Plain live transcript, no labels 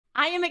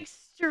I am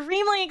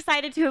extremely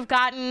excited to have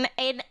gotten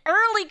an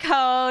early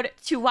code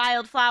to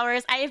Wylde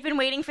Flowers. I have been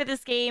waiting for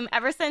this game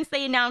ever since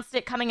they announced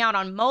it coming out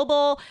on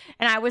mobile,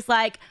 and I was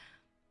like,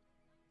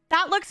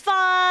 that looks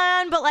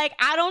fun, but like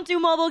I don't do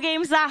mobile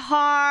games that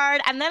hard.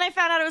 And then I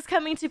found out it was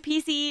coming to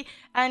PC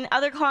and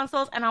other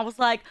consoles, and I was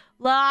like,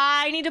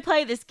 I need to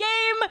play this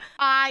game.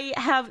 I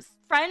have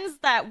friends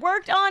that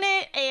worked on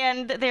it,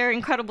 and they're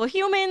incredible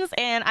humans,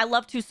 and I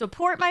love to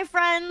support my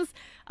friends.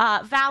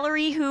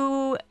 Valerie,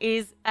 who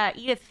is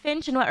Edith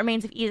Finch in What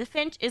Remains of Edith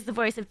Finch, is the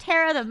voice of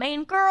Tara, the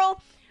main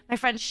girl. My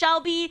friend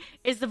Shelby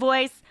is the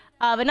voice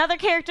of another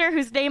character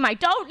whose name I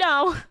don't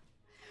know,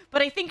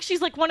 but I think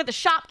she's like one of the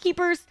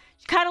shopkeepers.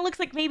 She kind of looks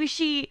like maybe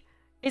she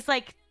is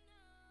like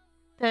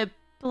the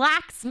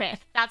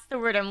blacksmith. That's the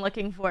word I'm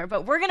looking for.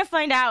 But we're going to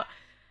find out.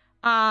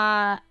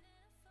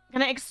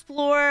 Going to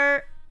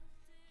explore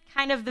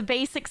kind of the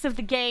basics of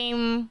the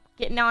game,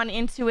 getting on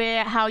into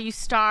it, how you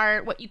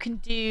start, what you can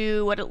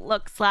do, what it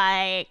looks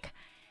like.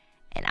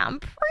 And I'm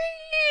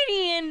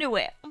pretty into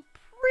it. I'm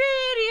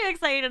pretty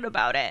excited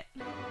about it.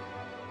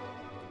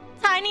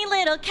 Tiny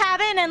little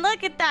cabin, and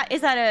look at that.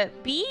 Is that a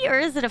bee or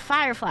is it a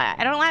firefly?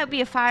 I don't know why it would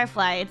be a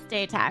firefly. It's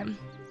daytime.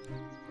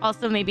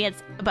 Also, maybe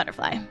it's a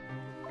butterfly.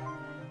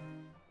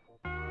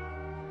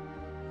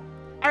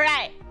 All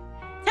right,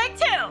 take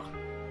two.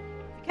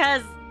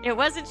 Because it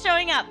wasn't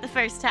showing up the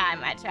first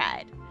time I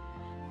tried.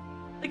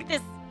 Look at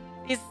this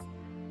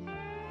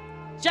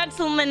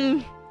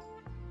gentleman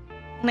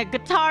in a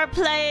guitar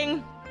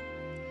playing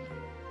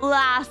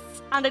lass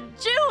on a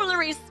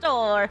jewelry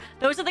store.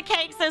 Those are the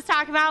cakes I was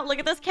talking about. Look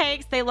at those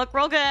cakes. They look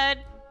real good.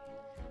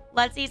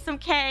 Let's eat some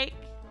cake.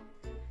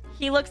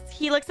 He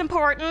looks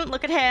important.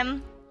 Look at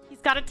him.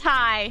 He's got a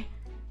tie.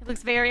 He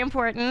looks very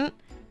important.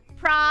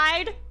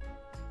 Pride.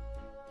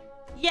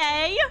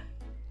 Yay.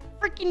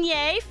 Freaking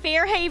yay.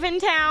 Fairhaven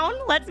Town.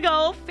 Let's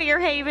go.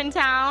 Fairhaven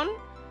Town.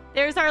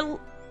 There's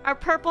our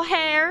purple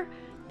hair.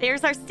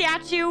 There's our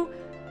statue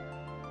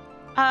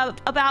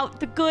about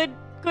the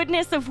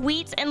goodness of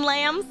wheat and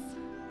lambs.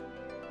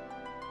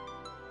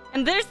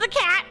 And there's the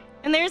cat.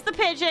 And there's the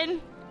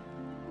pigeon.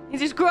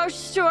 There's a grocery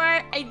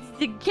store.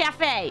 The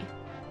cafe.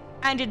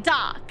 And a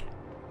dog.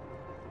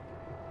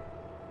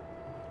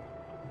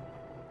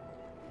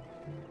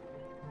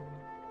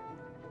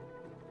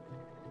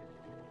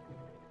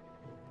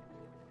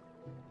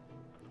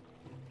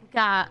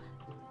 Got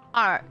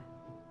our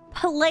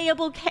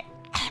playable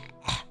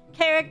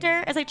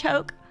character as I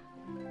choke.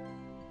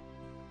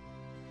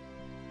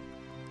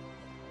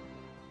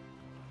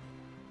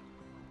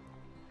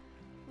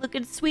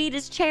 Looking sweet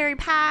as cherry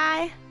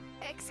pie.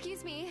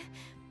 Excuse me,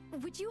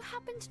 would you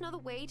happen to know the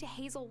way to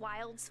Hazel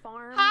Wylde's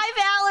farm?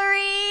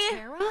 Hi,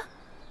 Valerie! Tara?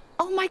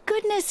 Oh my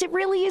goodness, it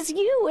really is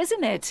you,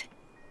 isn't it?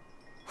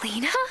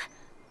 Lena?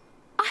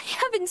 I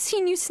haven't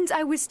seen you since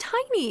I was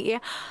tiny.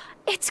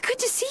 It's good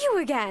to see you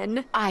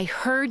again. I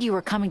heard you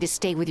were coming to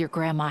stay with your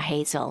grandma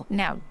Hazel.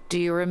 Now, do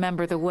you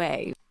remember the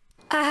way?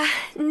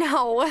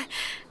 No.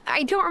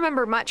 I don't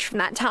remember much from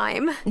that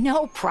time.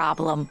 No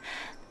problem.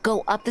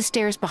 Go up the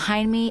stairs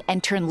behind me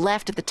and turn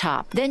left at the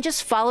top. Then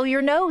just follow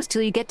your nose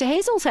till you get to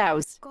Hazel's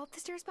house. Go up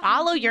the stairs behind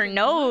Follow your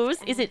nose?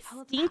 Is it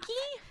stinky?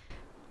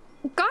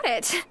 Got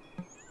it.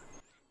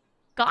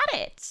 Got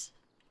it.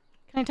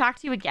 Can I talk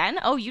to you again?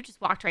 Oh, you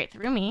just walked right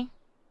through me.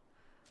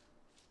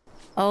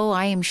 Oh,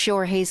 I am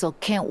sure Hazel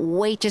can't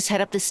wait. Just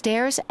head up the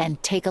stairs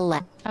and take a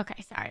left.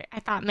 Okay, sorry. I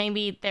thought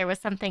maybe there was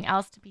something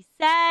else to be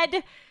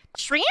said.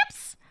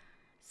 Tramps?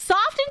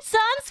 Soft and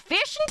Sons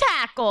Fish and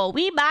Tackle.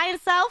 We buy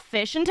and sell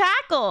fish and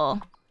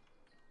tackle.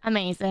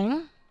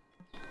 Amazing.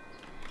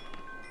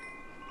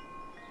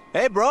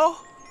 Hey, bro.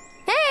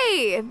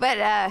 Hey, but,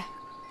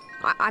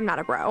 I'm not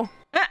a bro.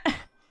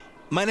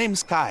 My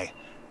name's Kai.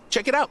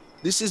 Check it out.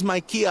 This is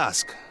my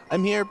kiosk.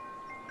 I'm here,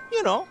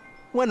 you know,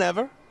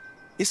 whenever.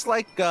 It's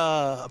like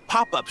a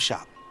pop-up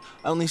shop.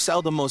 I only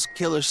sell the most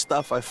killer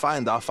stuff I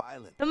find off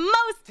island. The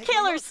most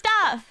killer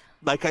stuff.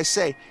 Like I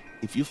say,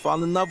 if you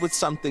fall in love with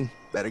something,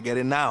 better get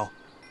it now.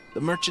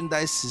 The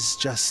merchandise is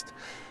just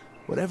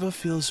whatever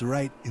feels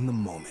right in the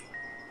moment.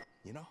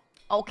 You know?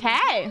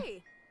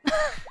 Okay.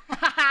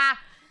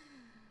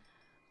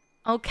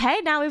 Okay,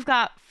 now we've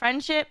got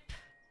friendship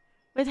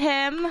with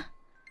him.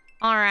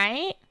 All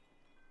right.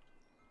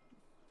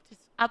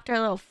 Just upped our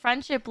little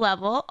friendship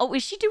level. Oh,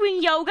 is she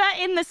doing yoga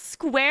in the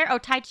square? Oh,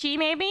 Tai Chi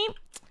maybe?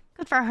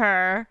 Good for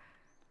her.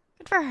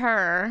 Good for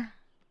her.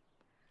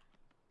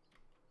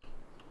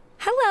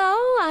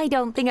 Hello, I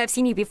don't think I've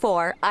seen you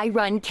before. I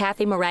run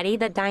Cafe Moretti,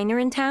 the diner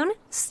in town.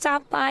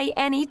 Stop by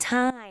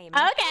anytime. Okay.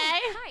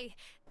 Hi.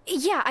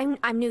 Yeah,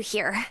 I'm new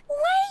here.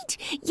 Wait,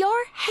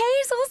 you're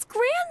Hazel's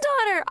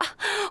granddaughter.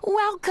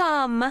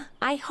 Welcome.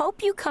 I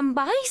hope you come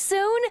by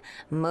soon.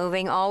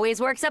 Moving always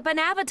works up an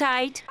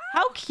appetite.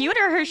 How cute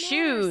are her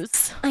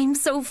shoes? I'm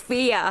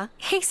Sophia.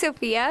 Hey,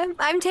 Sophia.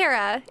 I'm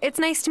Tara. It's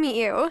nice to meet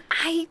you.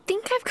 I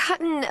think I've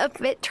gotten a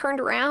bit turned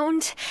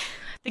around.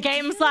 The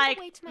game's like,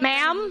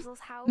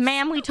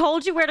 ma'am, we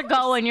told you where to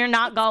go and you're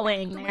not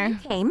going there.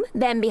 Came,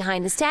 then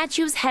behind the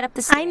statues, head up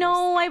the stairs. I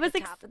know, I was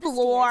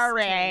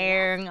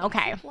exploring.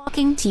 Okay.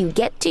 Walking till you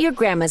get to your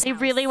grandma's They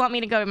house. really want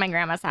me to go to my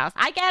grandma's house.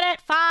 I get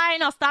it.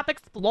 Fine, I'll stop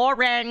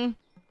exploring.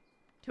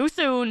 Too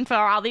soon for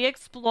all the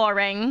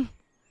exploring.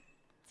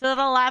 To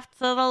the left,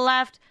 to the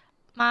left.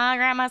 My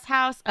grandma's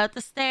house, up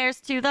the stairs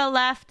to the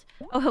left.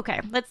 Oh, okay.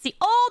 Let's see.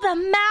 Oh, the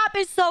map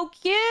is so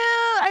cute.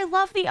 I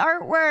love the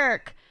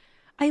artwork.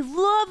 I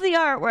love the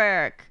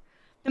artwork.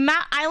 The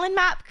island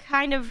map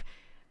kind of,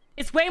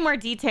 it's way more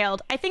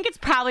detailed. I think it's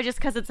probably just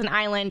because it's an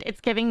island. It's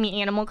giving me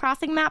Animal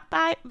Crossing map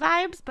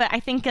vibes, but I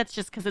think it's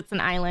just because it's an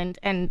island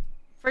and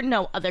for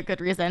no other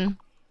good reason.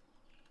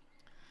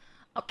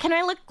 Oh, can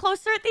I look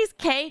closer at these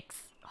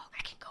cakes? Oh,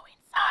 I can go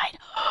inside.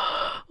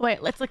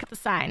 Wait, let's look at the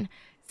sign.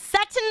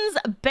 Seton's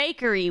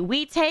Bakery.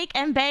 We take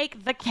and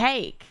bake the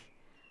cake.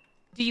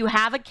 Do you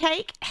have a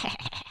cake?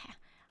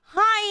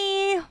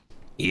 Hi.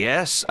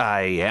 Yes,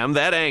 I am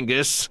that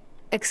Angus.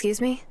 Excuse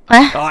me?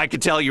 Oh, I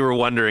could tell you were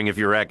wondering if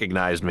you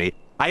recognized me.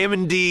 I am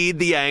indeed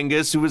the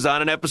Angus who was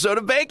on an episode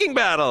of Baking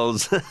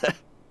Battles.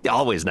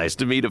 Always nice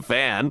to meet a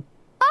fan.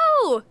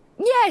 Oh,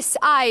 yes,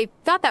 I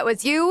thought that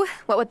was you.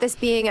 What with this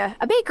being a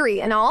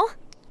bakery and all.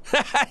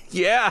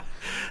 Yeah,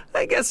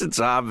 I guess it's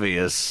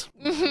obvious.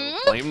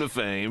 Claim to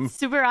fame.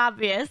 Super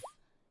obvious.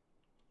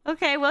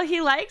 Okay, well,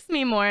 he likes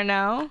me more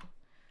now.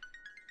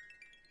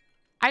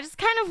 I just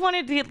kind of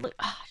wanted to get...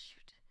 Oh, shoot.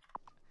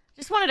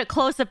 Just wanted a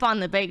close-up on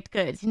the baked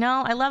goods, you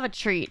know? I love a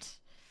treat.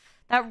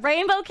 That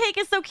rainbow cake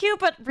is so cute,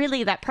 but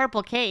really, that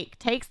purple cake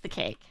takes the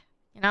cake,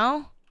 you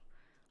know?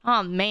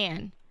 Oh,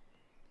 man.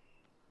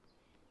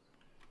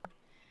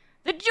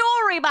 The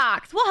jewelry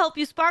box will help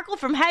you sparkle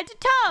from head to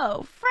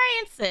toe.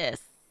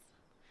 Francis.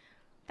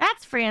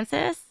 That's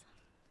Francis.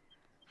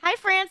 Hi,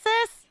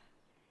 Francis.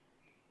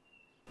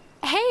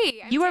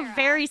 Hey, You are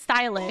very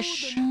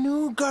stylish.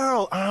 New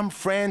girl, I'm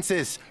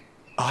Francis.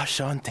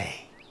 Ashante.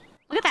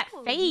 Look at that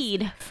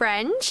fade.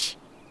 French?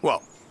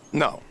 Well,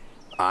 no.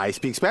 I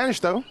speak Spanish,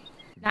 though.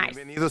 Nice.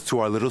 Bienvenidos to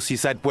our little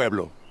seaside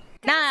pueblo.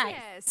 Nice.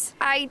 Yes.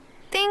 I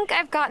think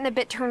I've gotten a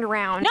bit turned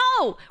around.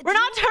 No, we're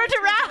not turned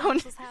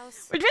around.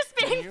 We're just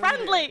being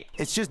friendly.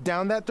 It's just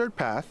down that third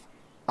path,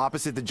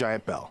 opposite the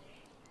giant bell.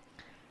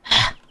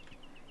 Down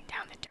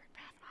the dirt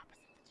path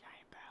opposite the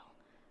giant bell.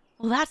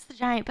 Well, that's the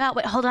giant bell.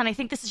 Wait, hold on. I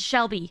think this is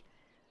Shelby.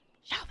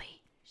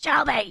 Shelby.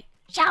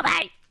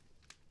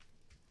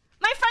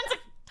 My friends are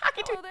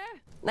talking to...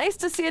 Nice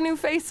to see a new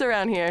face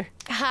around here.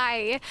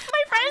 Hi.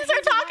 My friends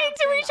are talking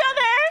to each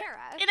other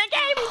in a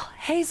game.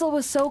 Hazel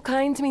was so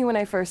kind to me when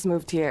I first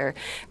moved here.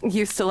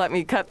 Used to let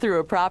me cut through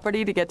a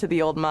property to get to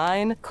the old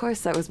mine. Of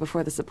course, that was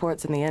before the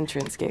supports in the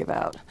entrance gave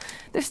out.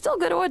 There's still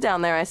good ore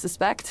down there, I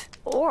suspect.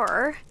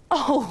 Or...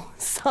 Oh,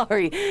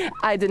 sorry.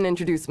 I didn't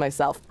introduce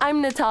myself.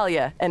 I'm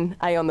Natalia, and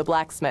I own the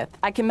blacksmith.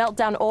 I can melt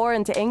down ore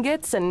into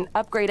ingots and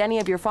upgrade any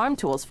of your farm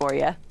tools for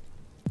you.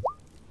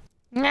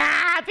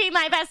 Be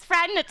my best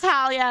friend,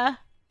 Natalia.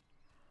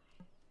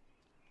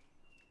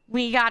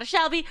 We got a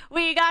Shelby.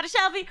 We got a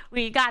Shelby.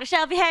 We got a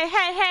Shelby. Hey.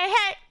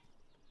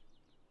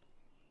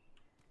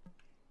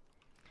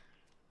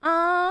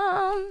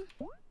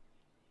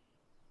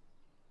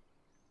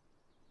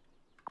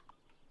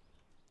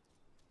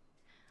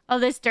 Oh,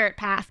 this dirt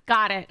path.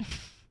 Got it.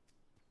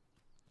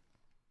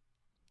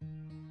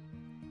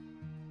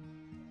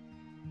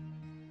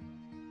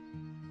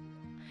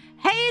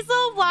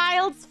 Hazel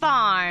Wild's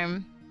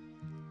farm.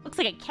 Looks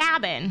like a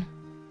cabin.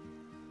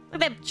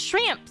 Look at that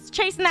shrimps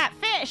chasing that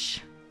fish.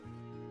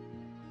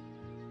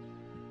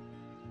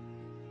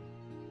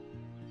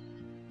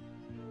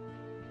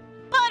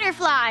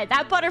 Butterfly.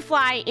 That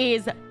butterfly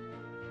is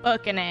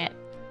booking it.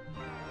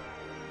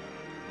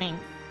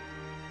 Thanks.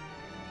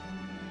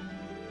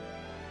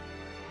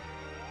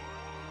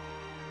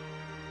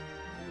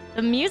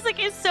 The music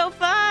is so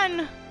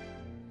fun.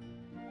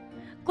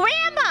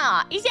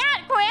 Grandma! Is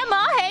that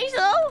Grandma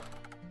Hazel?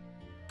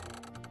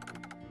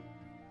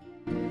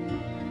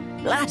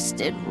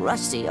 Blasted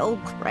rusty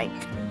old crank.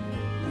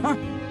 Huh.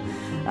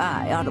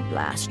 I ought to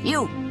blast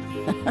you.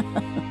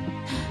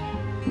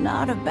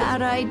 Not a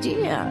bad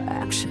idea,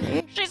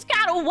 actually. She's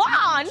got a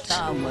wand.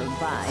 Some will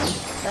bind,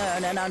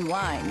 turn, and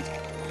unwind.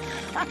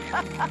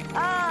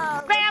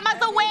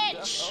 Grandma's a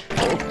witch.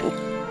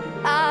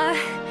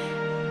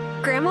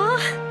 Grandma?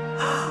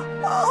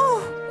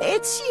 Oh,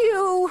 it's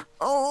you.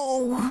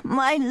 Oh,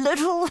 my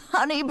little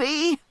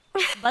honeybee.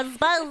 Buzz,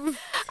 buzz.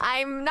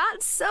 I'm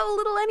not so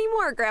little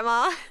anymore,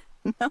 Grandma.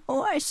 No,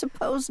 I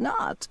suppose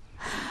not.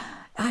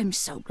 I'm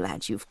so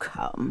glad you've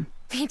come.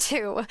 Me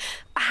too.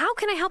 How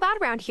can I help out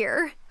around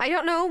here? I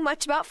don't know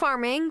much about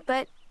farming,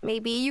 but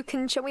maybe you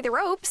can show me the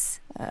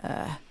ropes.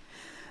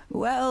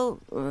 Well,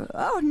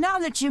 now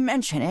that you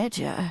mention it,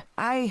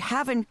 I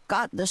haven't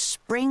got the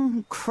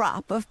spring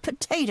crop of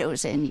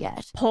potatoes in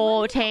yet.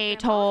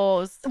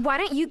 Potatoes. Why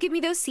don't you give me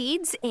those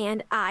seeds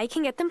and I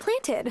can get them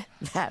planted?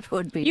 That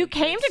would be. You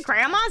came to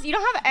Grandma's? You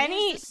don't have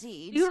any. Here's the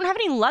seeds. You don't have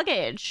any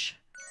luggage.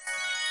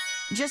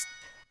 Just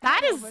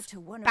That is over to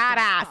one of the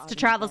badass to garden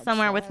travel beds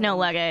somewhere with there no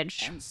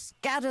luggage. and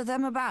scatter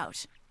them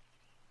about.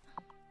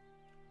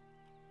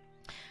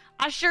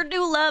 I sure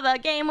do love a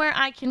game where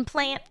I can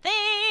plant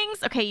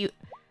things. Okay, you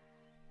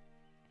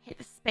hit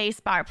the space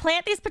bar.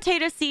 Plant these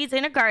potato seeds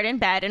in a garden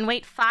bed and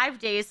wait 5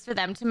 days for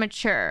them to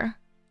mature.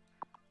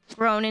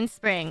 Grown in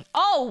spring.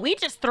 Oh, we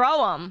just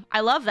throw them.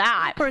 I love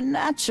that.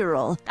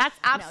 Supernatural. That's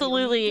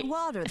absolutely Now you need to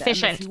water them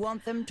efficient. if you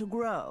want them to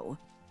grow.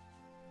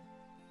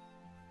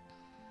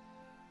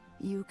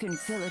 You can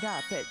fill it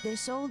up at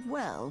this old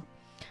well.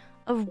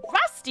 A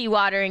rusty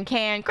watering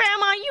can.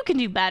 Grandma, you can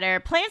do better.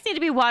 Plants need to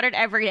be watered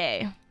every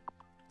day.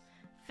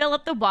 Fill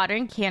up the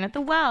watering can at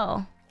the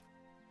well.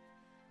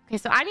 Okay,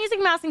 so I'm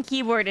using mouse and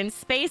keyboard, and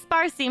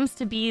spacebar seems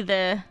to be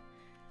the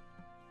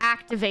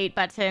activate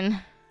button.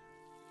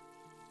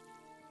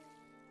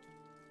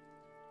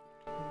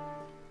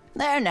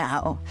 There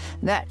now.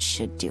 That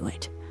should do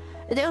it.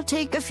 They'll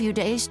take a few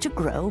days to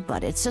grow,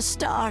 but it's a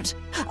start.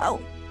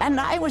 Oh, and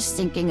I was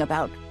thinking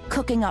about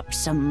cooking up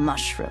some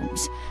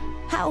mushrooms.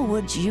 How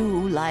would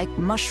you like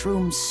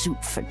mushroom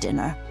soup for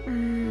dinner?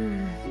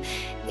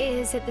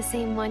 Is it the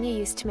same one you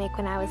used to make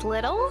when I was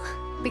little?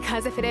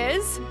 Because if it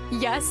is,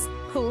 yes,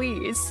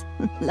 please.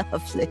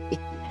 Lovely.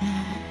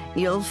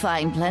 You'll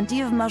find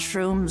plenty of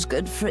mushrooms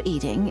good for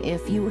eating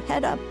if you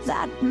head up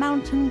that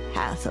mountain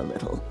path a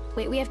little.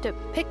 Wait, we have to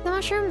pick the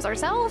mushrooms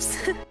ourselves?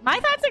 My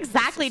thoughts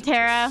exactly,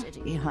 Tara.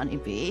 City,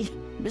 honeybee.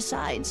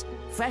 Besides,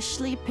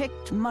 freshly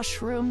picked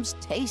mushrooms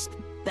taste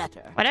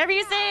better. Whatever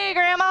you say,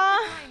 Grandma.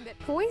 That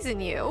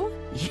poison you.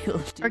 You'll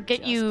do Or get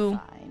just you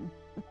fine.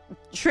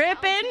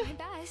 tripping. My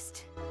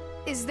best.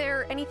 Is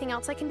there anything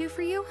else I can do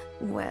for you?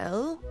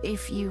 Well,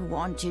 if you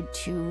wanted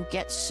to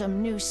get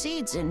some new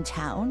seeds in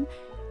town,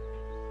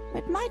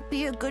 it might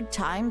be a good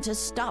time to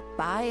stop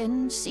by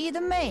and see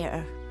the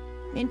mayor.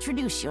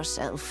 Introduce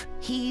yourself.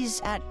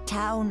 He's at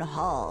Town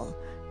Hall,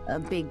 a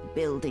big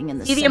building in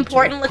the See the center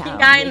important-looking of town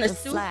guy in with the a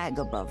suit? flag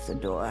above the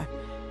door.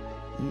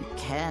 You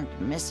can't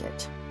miss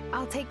it.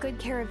 I'll take good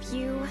care of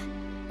you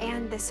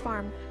and this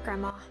farm,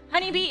 Grandma.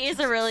 Honeybee is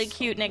a really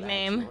cute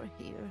nickname. You're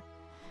here.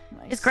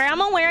 My Is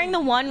Grandma wearing the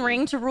one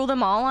ring to rule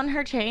them all on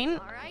her chain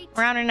All right.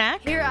 around her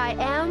neck? Here I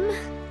am,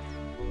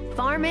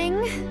 farming.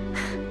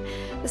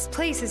 This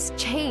place has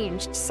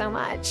changed so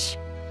much.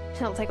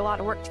 It'll take a lot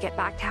of work to get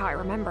back to how I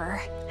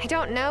remember. I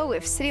don't know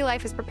if city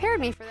life has prepared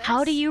me for this.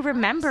 How do you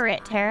remember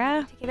it,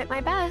 Tara? To give it my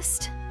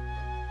best.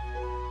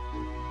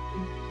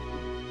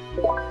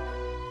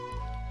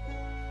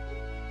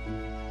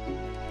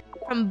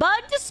 From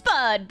bud to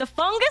spud, the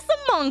fungus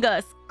among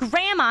us.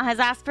 Grandma has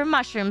asked for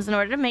mushrooms in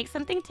order to make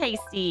something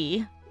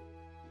tasty.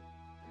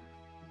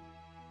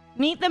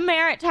 Meet the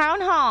mayor at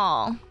Town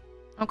Hall.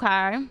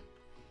 Okay.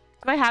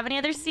 Do I have any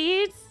other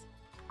seeds?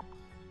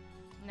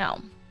 No.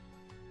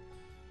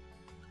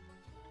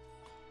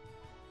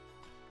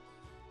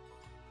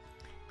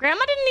 Grandma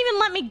didn't even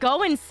let me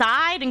go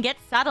inside and get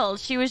settled.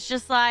 She was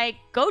just like,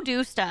 go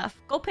do stuff.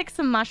 Go pick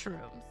some mushrooms.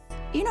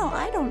 You know,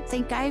 I don't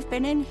think I've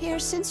been in here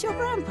since your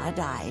grandpa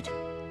died.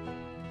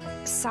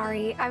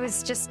 Sorry, I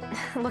was just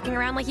looking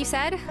around like you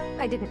said.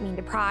 I didn't mean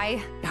to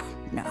pry.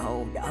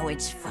 No,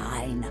 it's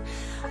fine.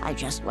 I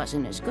just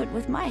wasn't as good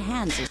with my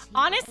hands as...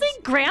 Honestly,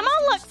 Grandma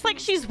looks like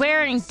she's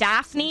wearing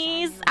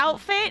Daphne's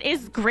outfit.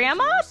 Is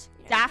Grandma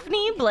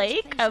Daphne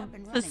Blake of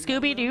the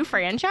Scooby-Doo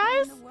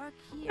franchise?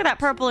 Look at that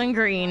purple and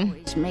green.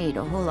 He's made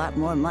a whole lot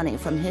more money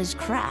from his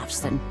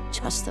crafts than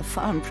just the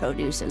farm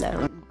produce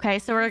alone. Okay,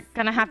 so we're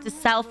gonna have to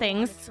sell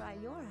things. Try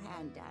your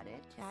hand at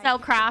it. Sell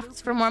crafts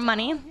for more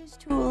money. His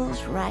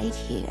tools right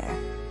here.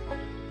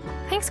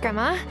 Thanks,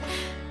 Grandma.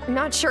 I'm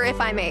not sure if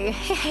I'm a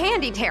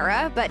handy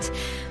Tara, but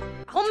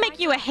We'll make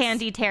you a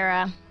handy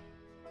Tara.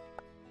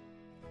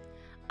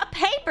 A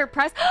paper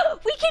press.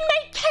 We can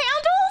make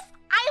candles?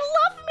 I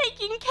love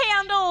making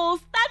candles.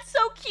 That's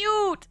so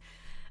cute.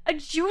 A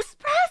juice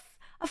press?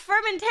 A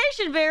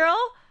fermentation barrel?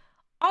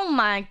 Oh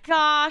my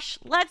gosh.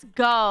 Let's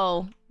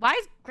go. Why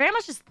is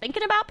Grandma's just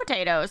thinking about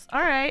potatoes?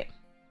 All right.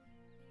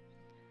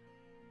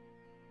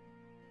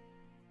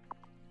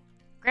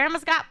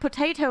 Grandma's got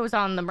potatoes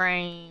on the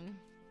brain.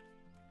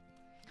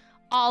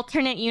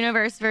 Alternate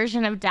universe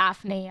version of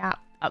Daphne. Up.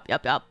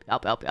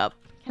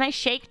 Can I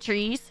shake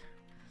trees?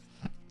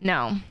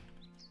 No.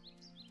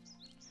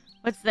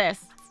 What's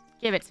this?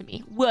 Give it to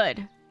me.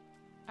 Wood.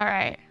 All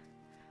right.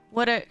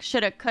 Woulda,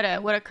 shoulda, coulda.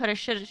 Woulda, coulda,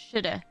 shoulda,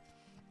 shoulda.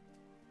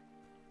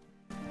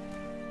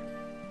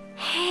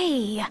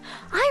 hey,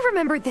 I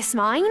remembered this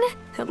mine.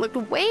 It looked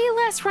way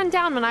less run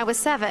down when I was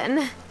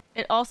 7.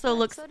 It also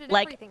looks So did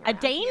like everything a around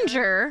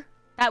danger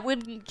that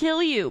would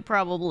kill you,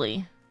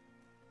 probably.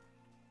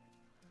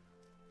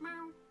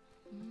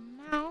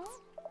 Meow.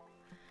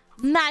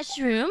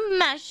 Mushroom,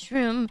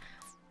 mushroom.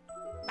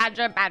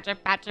 Badger, badger,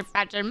 badger,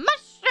 badger.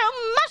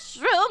 Mushroom,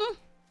 mushroom.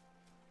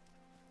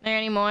 There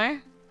any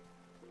more?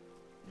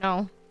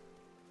 No.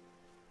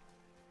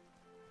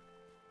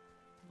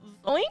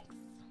 Zoinks.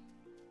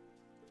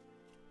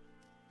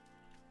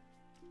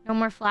 No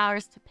more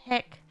flowers to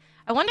pick.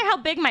 I wonder how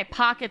big my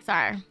pockets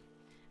are.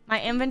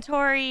 My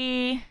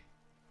inventory.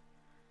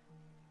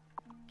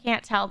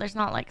 Can't tell. There's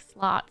not like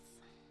slots.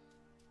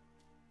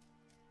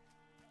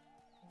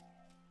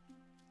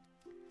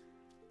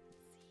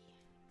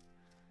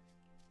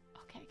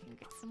 Okay, I can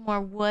get some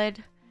more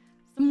wood.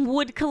 Some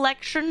wood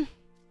collection.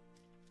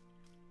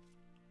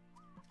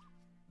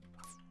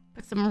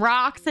 Put some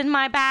rocks in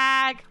my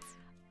bag.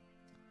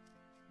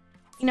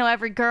 You know,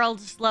 every girl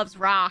just loves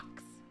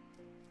rocks.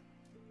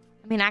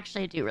 I mean,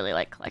 actually, I do really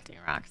like collecting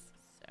rocks.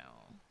 So,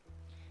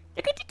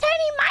 look at the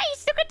tiny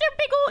mice. Look at their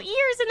big old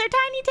ears and their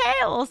tiny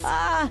tails.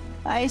 Ah,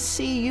 I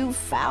see you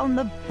found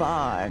the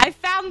barn. I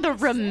found the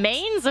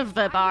remains of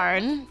the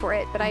barn. For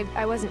it, but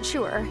I wasn't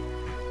sure.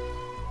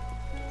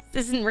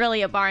 This isn't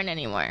really a barn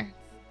anymore.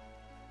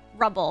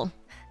 Rubble.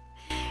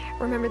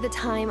 Remember the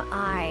time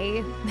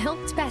I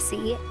milked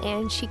Bessie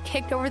and she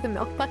kicked over the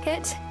milk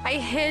bucket? I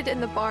hid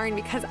in the barn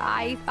because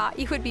I thought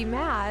you would be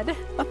mad.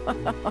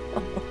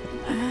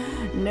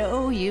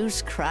 No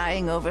use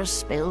crying over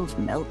spilled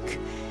milk.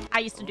 I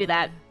used to do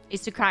that. I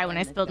used to cry when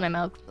I spilled my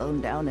milk.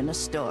 Blown down in a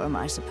storm,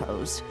 I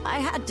suppose. I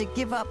had to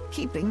give up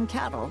keeping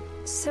cattle.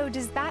 So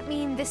does that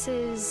mean this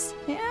is...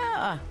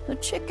 Yeah, the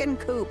chicken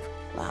coop.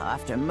 Well,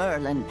 after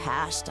Merlin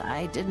passed,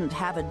 I didn't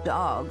have a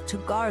dog to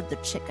guard the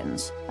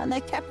chickens, and they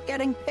kept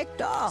getting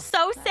picked off.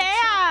 So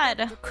sad.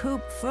 The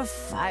coop for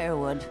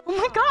firewood. Oh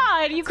my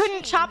god, you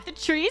couldn't chop the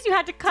trees? You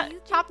had to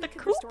chop the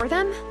coop? Restore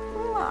them?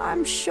 Well,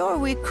 I'm sure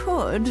we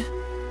could,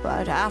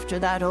 but after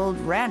that old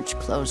ranch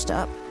closed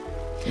up...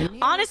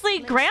 Honestly,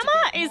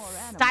 Grandma is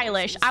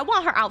stylish. I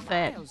want her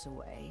outfit.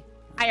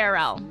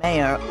 IRL.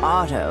 Mayor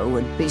Otto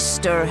would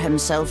bestir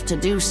himself to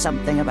do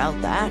something about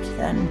that,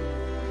 then...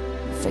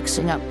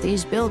 Fixing up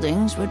these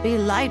buildings would be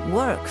light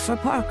work for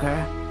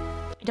Parker.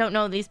 I don't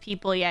know these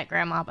people yet,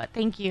 Grandma, but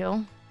thank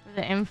you for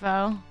the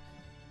info.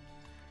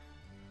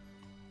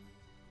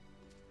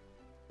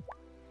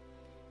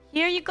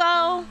 Here you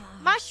go.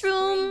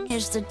 Mushrooms.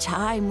 Is the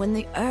time when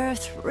the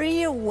earth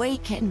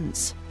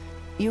reawakens.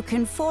 You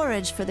can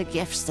forage for the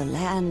gifts the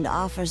land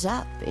offers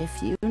up if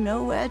you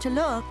know where to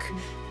look.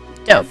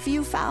 Dope. Have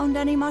you found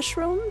any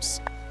mushrooms?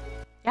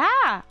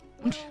 Yeah.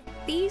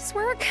 These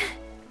work?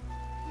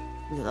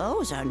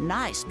 Those are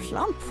nice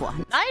plump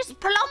ones. Nice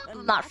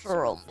plump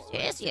mushrooms.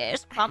 Yes,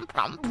 yes, plump,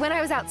 plump. When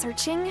I was out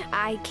searching,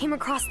 I came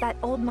across that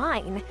old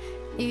mine.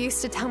 You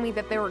used to tell me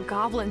that there were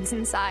goblins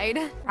inside.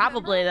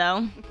 Probably,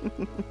 though.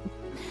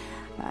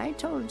 I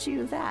told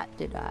you that,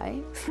 did I?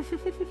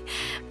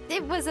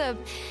 It was a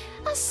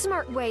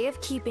smart way of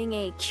keeping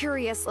a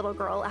curious little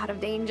girl out of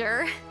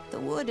danger.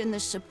 The wood in the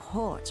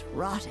supports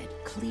rotted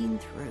clean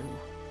through.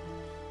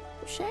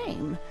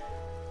 Shame.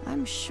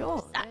 I'm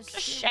sure. Such a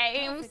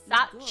shame.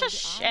 Such a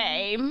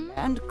shame.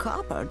 And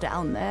copper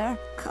down there.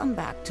 Come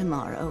back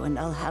tomorrow and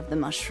I'll have the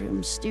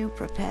mushroom stew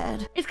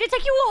prepared. It's gonna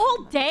take you a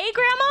whole day,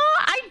 Grandma?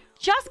 I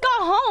just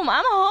got home.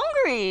 I'm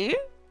hungry.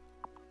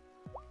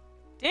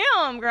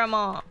 Damn,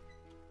 Grandma.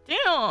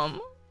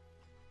 Damn.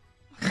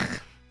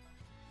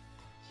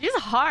 She's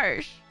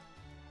harsh.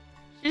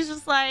 She's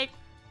just like,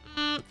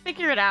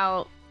 figure it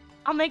out.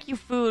 I'll make you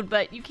food,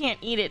 but you can't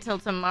eat it till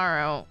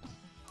tomorrow.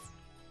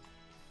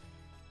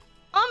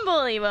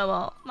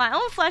 Unbelievable. My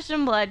own flesh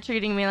and blood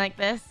treating me like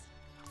this.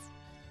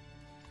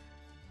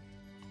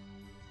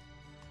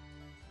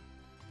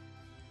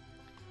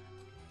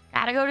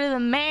 Gotta go to the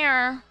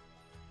mayor,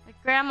 like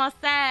Grandma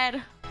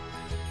said.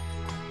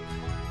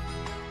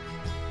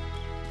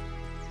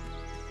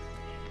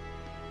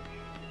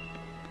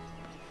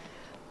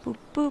 Boop,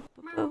 boop,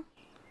 boop,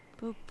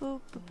 boop,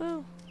 boop, boop,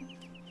 boop.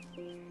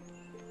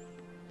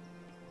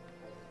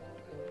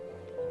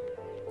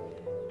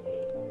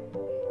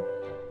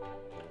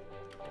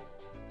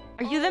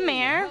 Are you the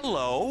mayor?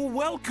 Hello,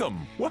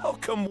 welcome.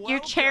 Your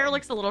chair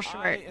looks a little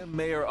short. I am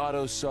Mayor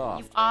Otto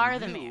Soft. You are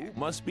the mayor.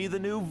 Must be the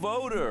new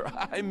voter.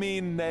 I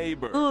mean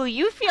neighbor. Ooh,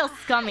 you feel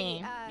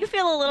scummy. You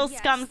feel a little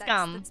scum.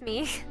 That's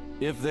me.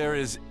 If there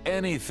is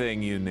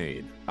anything you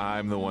need,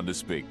 I'm the one to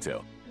speak to.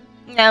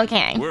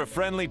 Okay. We're a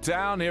friendly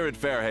town here at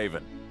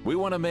Fairhaven. We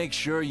want to make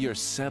sure you're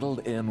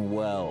settled in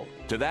well.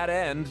 To that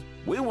end,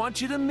 we want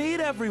you to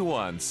meet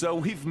everyone, so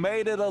we've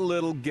made it a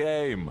little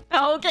game.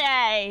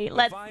 Okay,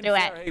 let's do it.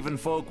 Fairhaven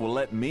folk will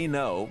let me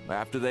know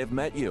after they've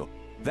met you.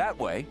 That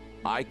way,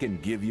 I can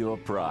give you a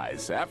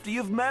prize after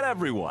you've met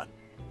everyone.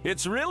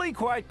 It's really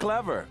quite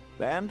clever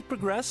and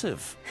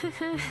progressive.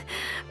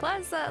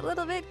 Plus a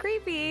little bit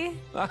creepy.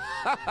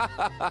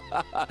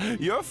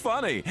 You're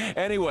funny.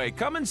 Anyway,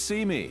 come and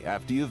see me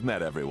after you've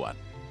met everyone.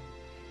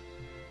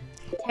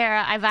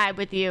 Tara, I vibe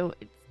with you.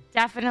 It's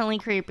definitely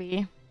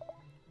creepy.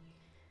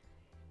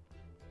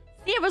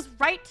 See, it was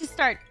right to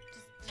start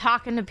just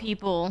talking to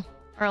people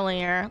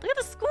earlier. Look at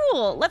the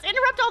school. Let's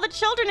interrupt all the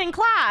children in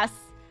class.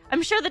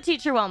 I'm sure the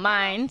teacher won't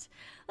mind.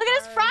 Look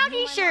at his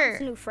froggy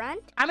shirt. New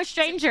friend? I'm a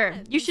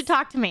stranger. You should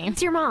talk to me.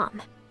 It's your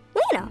mom.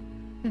 Lena.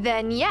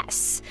 Then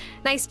yes.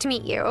 Nice to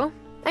meet you.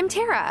 I'm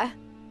Tara.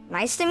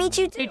 Nice to meet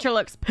you too. Teacher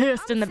looks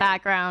pissed in the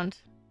background.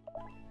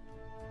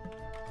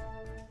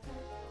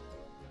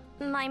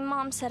 My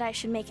mom said I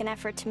should make an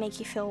effort to make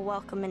you feel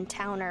welcome in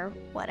town or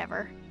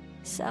whatever.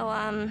 So,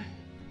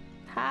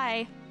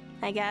 hi,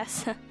 I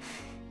guess.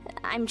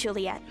 I'm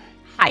Juliet.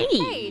 Hi.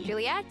 Hey,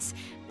 Juliet.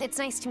 It's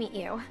nice to meet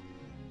you.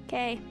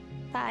 Okay,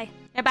 bye.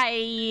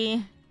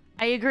 Bye.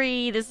 I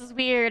agree. This is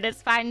weird.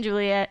 It's fine,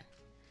 Juliet.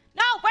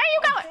 No, where are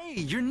you going?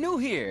 Hey, you're new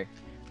here.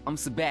 I'm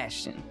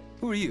Sebastian.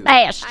 Who are you?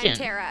 Sebastian. I'm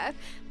Tara.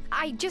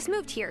 I just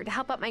moved here to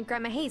help out my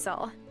grandma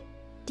Hazel.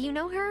 Do you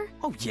know her?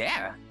 Oh,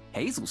 yeah.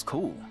 Hazel's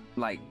cool.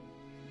 Like,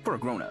 for a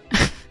grown-up.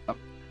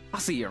 I'll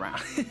see you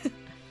around.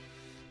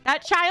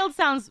 That child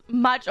sounds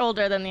much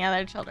older than the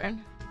other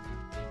children.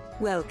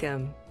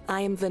 Welcome.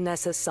 I am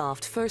Vanessa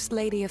Soft, First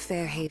Lady of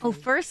Fairhaven. Oh,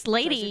 First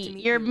Lady.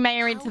 You're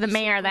married to the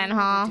mayor then,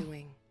 huh?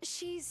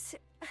 She's...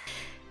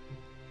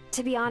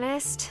 To be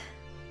honest,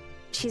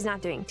 she's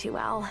not doing too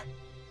well.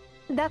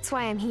 That's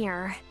why I'm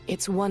here.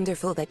 It's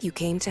wonderful that you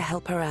came to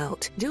help her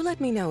out. Do let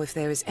me know if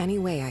there is any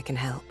way I can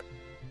help.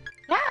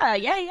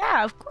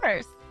 Yeah, of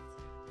course.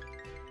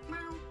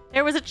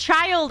 There was a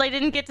child I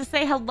didn't get to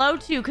say hello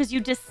to because you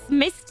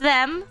dismissed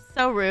them.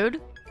 So rude.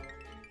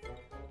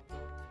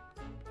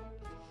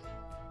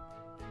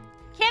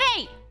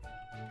 Kitty!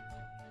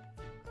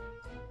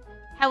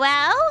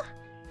 Hello?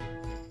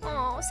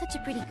 Oh, such a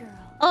pretty girl.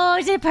 Oh,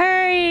 is it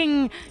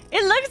purring?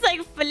 It looks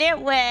like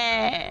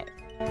Flitwick.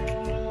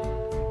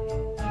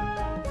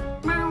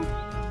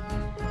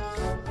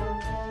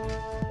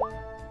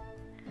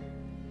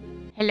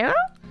 Hello?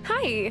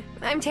 Hi,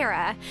 I'm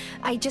Tara.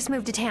 I just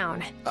moved to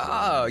town.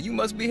 Ah, you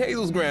must be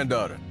Hazel's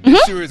granddaughter.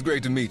 Sure is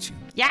great to meet you.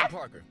 Yeah. I'm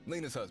Parker,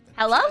 Lena's husband.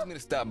 Hello? She asked me to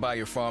stop by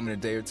your farm in a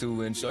day or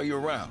two and show you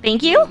around.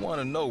 Thank you. I want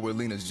to know where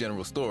Lena's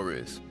general store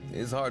is.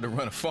 It's hard to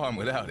run a farm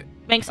without it.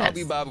 Makes sense. I'll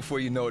be by before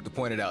you know it to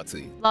point it out to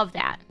you. Love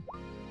that.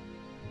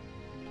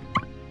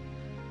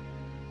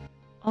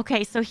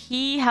 Okay, so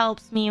he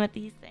helps me with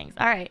these things.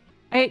 All right.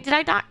 Did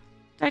I talk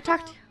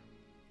to you?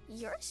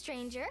 You're a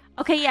stranger.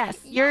 Okay, yes.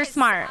 You're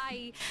smart.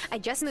 I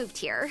just moved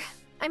here.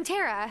 I'm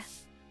Tara.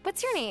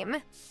 What's your name?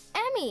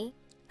 Emmy.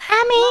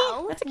 Emmy.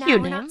 Well, That's a now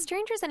cute we're name. not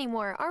strangers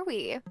anymore, are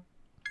we?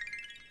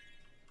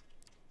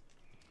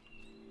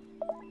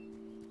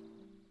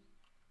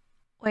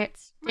 Wait,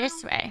 it's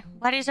this way.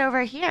 What is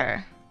over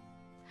here?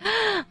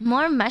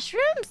 More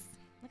mushrooms?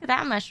 Look at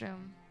that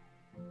mushroom.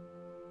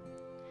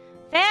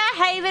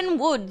 Fairhaven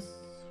Woods.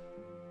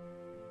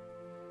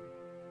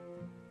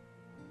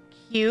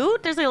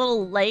 Cute. There's like a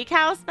little lake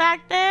house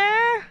back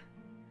there.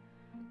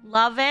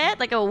 Love it.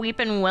 Like a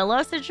weeping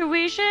willow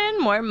situation.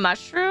 More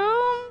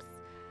mushrooms.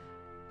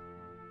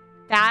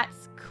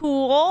 That's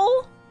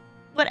cool.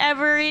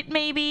 Whatever it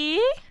may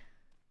be.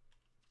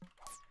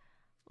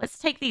 Let's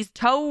take these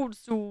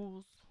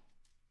toadstools.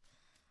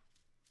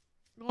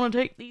 Gonna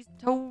take these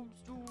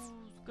toadstools.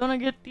 Gonna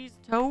get these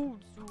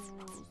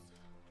toadstools.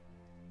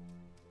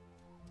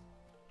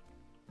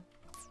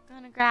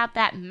 Gonna grab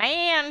that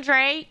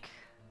mandrake.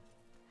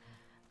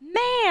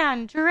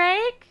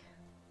 Mandrake.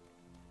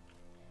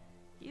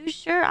 You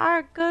sure are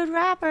a good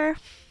rapper.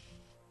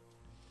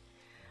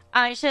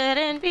 I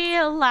shouldn't be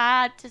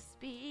allowed to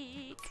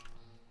speak.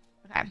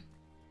 Okay.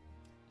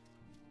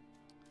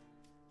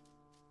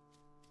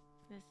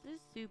 This is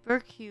super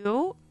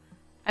cute.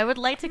 I would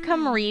like to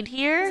come read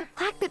here. There's a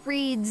plaque that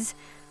reads,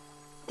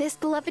 "This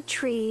beloved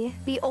tree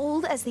be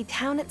old as the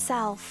town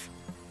itself."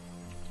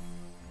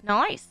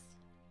 Nice.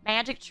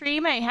 Magic tree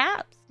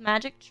mayhaps.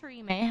 Magic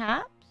tree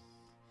mayhaps.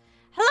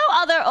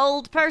 Hello, other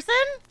old person.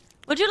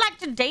 Would you like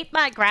to date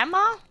my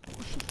grandma?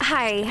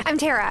 Hi, I'm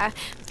Tara.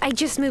 I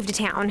just moved to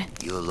town.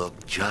 You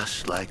look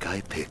just like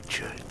I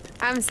pictured.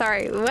 I'm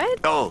sorry, what?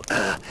 Oh,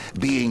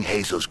 being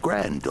Hazel's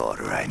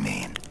granddaughter, I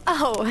mean.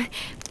 Oh,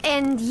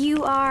 and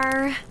you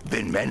are?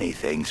 Been many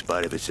things,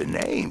 but if it's a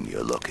name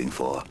you're looking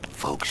for,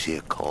 folks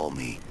here call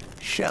me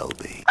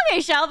Shelby.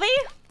 Okay, Shelby.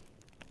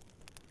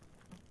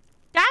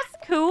 That's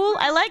cool.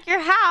 I like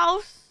your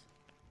house.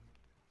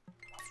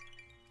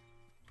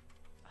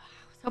 I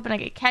was hoping I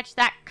could catch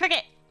that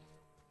cricket.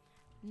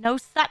 No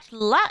such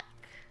luck.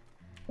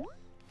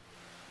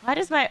 What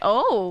is my...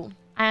 Oh,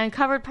 I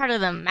uncovered part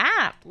of the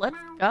map. Let's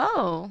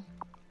go.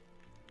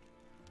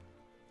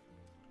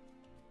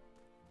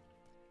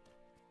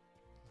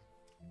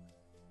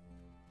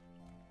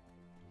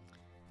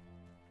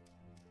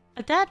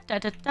 Da da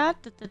da da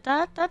da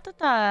da da da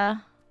da.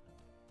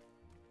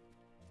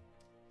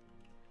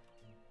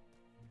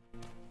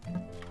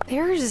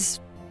 There's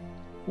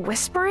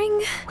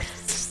whispering?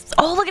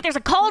 Oh, look at there's a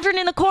cauldron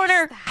in the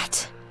corner.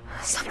 That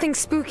something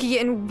spooky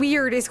and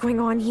weird is going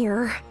on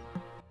here.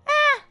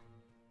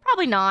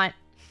 Probably not.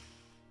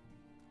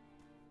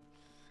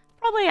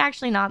 Probably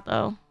actually not,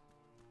 though.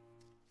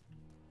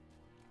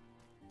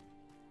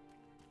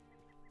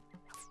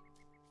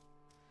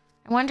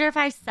 I wonder if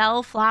I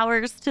sell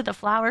flowers to the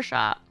flower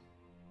shop.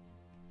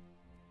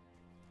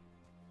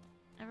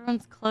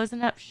 Everyone's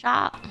closing up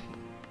shop.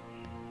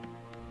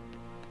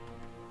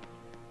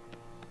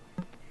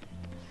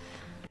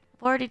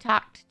 I've already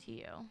talked to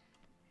you.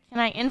 Can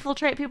I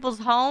infiltrate people's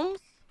homes?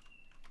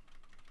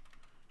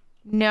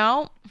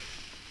 No.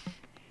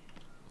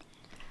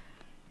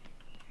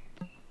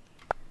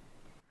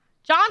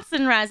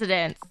 Johnson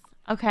residence.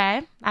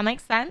 Okay, that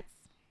makes sense.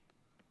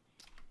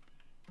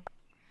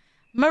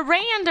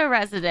 Miranda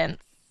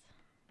residence.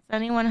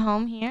 anyone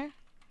home here?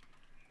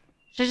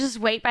 Should I just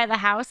wait by the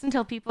house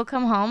until people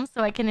come home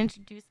so I can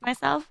introduce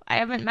myself? I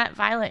haven't met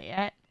Violet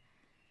yet.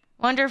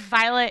 Wonder if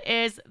Violet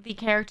is the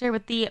character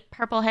with the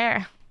purple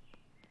hair.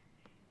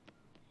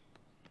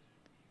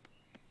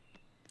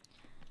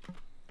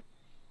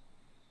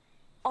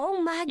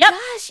 Oh my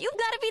gosh, you've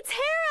got to be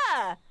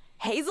Tara!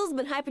 Hazel's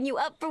been hyping you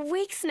up for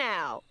weeks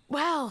now.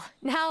 Well,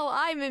 now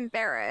I'm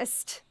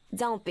embarrassed.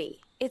 Don't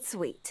be. It's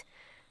sweet.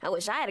 I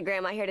wish I had a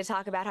grandma here to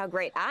talk about how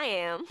great I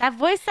am. That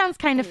voice sounds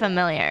kind of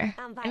familiar.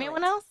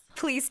 Anyone else?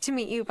 Pleased to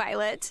meet you,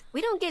 Violet.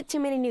 We don't get too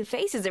many new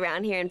faces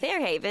around here in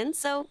Fairhaven,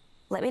 so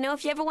let me know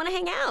if you ever want to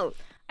hang out.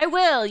 I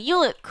will. You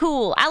look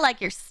cool. I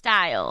like your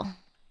style.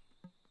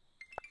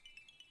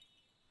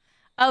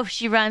 Oh,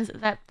 she runs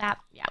that. Yeah.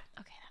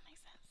 Okay, that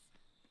makes sense.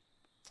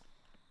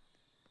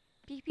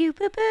 Beep beep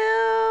boo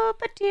boo.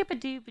 Ba-doo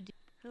ba-doo ba-doo.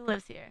 Who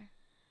lives here?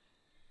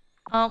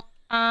 Oh,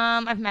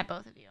 I've met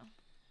both of you.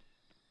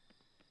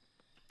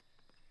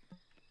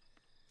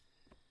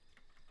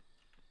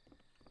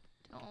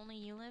 Do only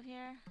you live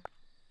here?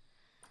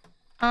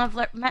 I've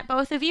met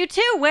both of you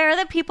too. Where are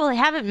the people I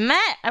haven't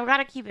met? I've got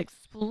to keep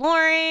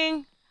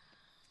exploring.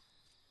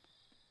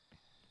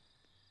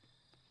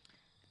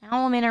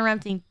 Now I'm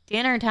interrupting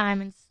dinner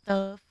time and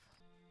stuff.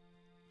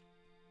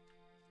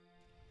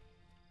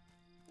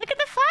 Look at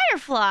the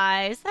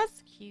fireflies.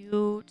 That's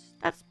cute.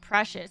 That's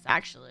precious,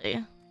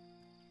 actually.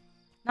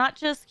 Not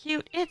just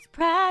cute, it's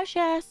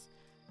precious.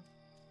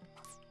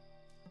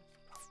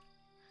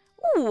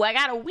 Ooh, I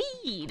got a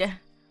weed.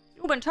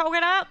 You been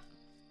toking up?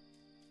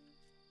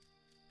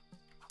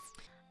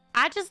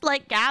 I just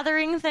like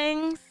gathering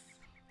things.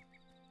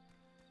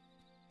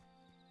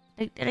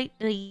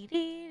 There's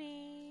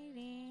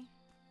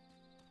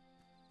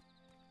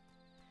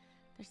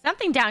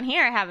something down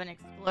here I haven't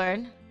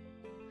explored.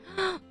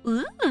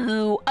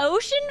 Ooh,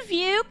 ocean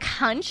view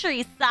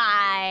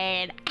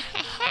countryside.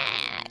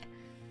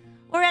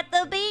 We're at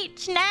the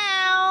beach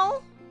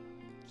now.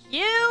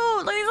 Cute.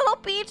 Look at these little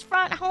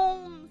beachfront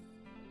homes.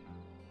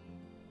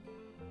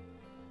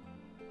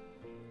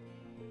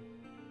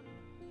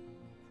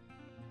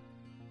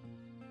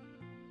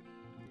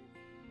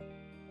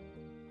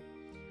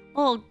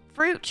 Little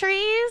fruit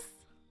trees.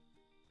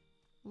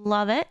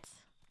 Love it.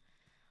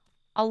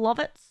 I love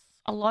it.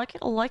 I like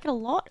it. I like it a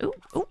lot. Ooh,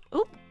 ooh,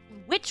 ooh.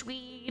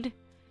 Witchweed.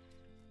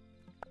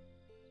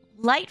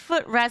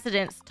 Lightfoot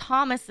Residence,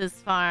 Thomas's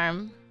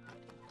farm.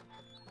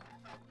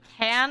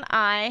 Can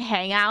I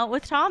hang out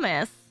with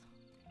Thomas?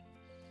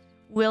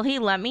 Will he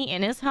let me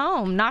in his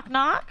home? Knock,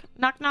 knock.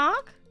 Knock,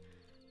 knock.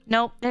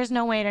 Nope, there's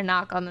no way to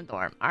knock on the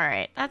door. All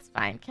right, that's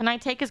fine. Can I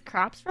take his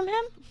crops from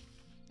him?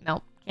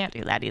 Nope, can't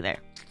do that either.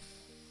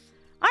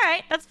 All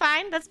right, that's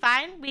fine. That's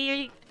fine.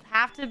 We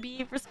have to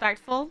be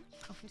respectful.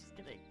 I'm just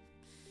kidding.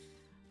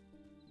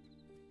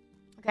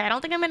 Okay, I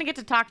don't think I'm going to get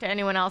to talk to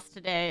anyone else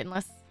today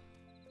unless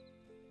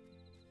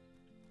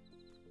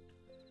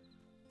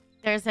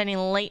there's any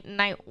late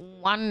night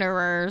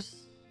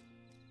wanderers.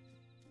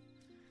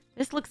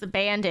 This looks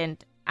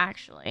abandoned,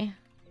 actually.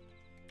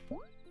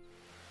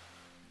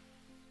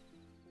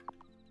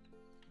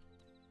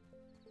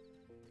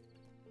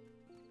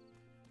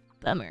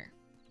 Bummer.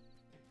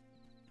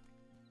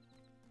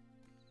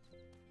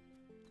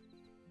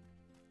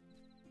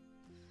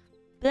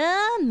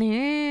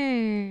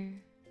 Bummer.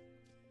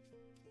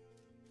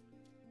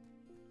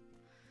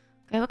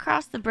 Go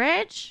across the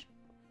bridge?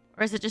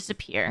 Or is it just a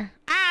pier?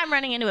 Ah, I'm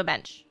running into a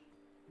bench.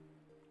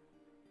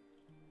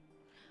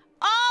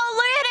 Oh,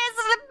 look at it! It's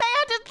an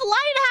abandoned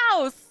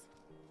lighthouse!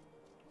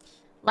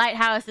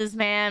 Lighthouses,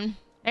 man.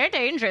 They're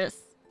dangerous.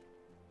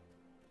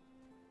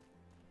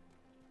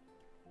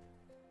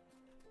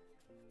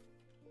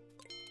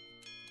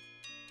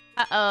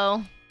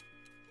 Uh-oh.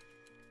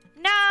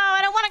 No, I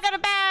don't want to go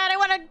to bed. I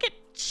want to get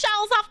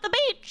shells off the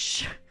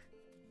beach.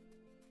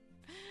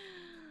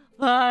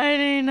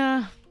 Fine.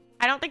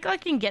 I don't think I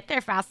can get there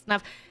fast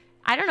enough.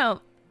 I don't know.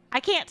 I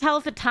can't tell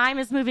if the time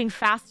is moving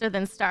faster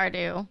than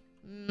Stardew.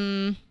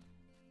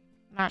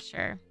 Not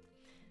sure.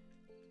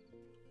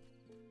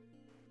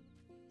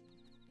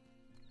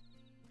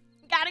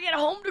 Gotta get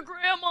home to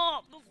Grandma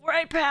before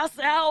I pass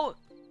out.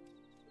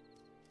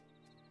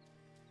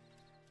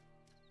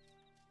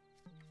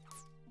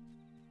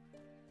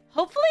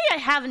 Hopefully I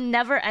have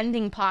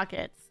never-ending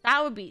pockets.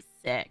 That would be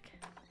sick.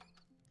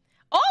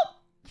 Oh!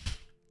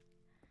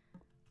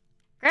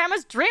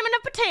 Grandma's dreaming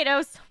of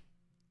potatoes.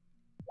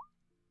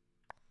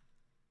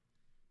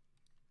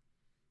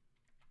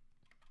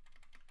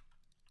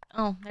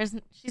 Oh,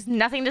 she's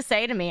nothing to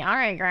say to me. All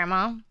right,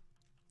 Grandma.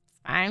 It's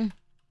fine.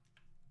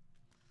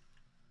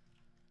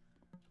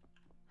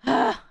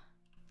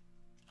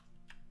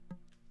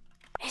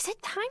 Is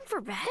it time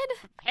for bed?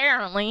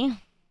 Apparently.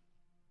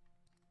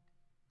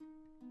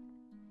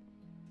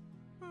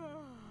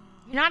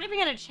 You're not even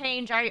gonna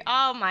change, are you?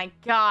 Oh my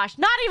gosh.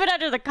 Not even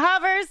under the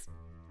covers?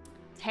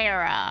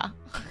 Tara.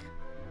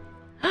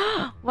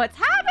 What's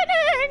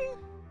happening?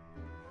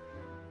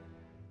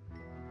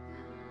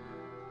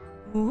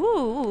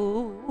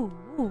 Ooh,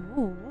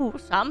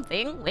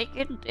 something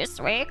wicked this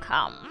way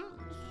comes.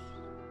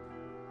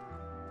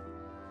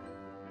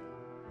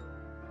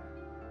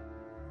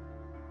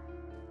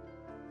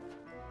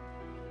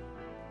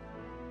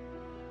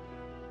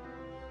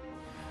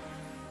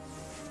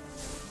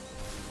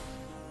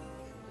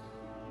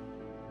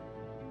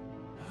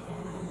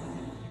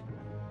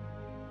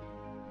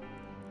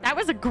 That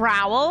was a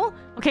growl.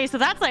 Okay, so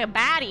that's like a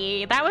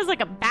baddie. That was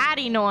like a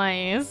baddie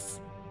noise.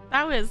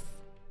 That was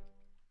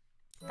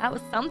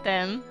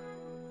something.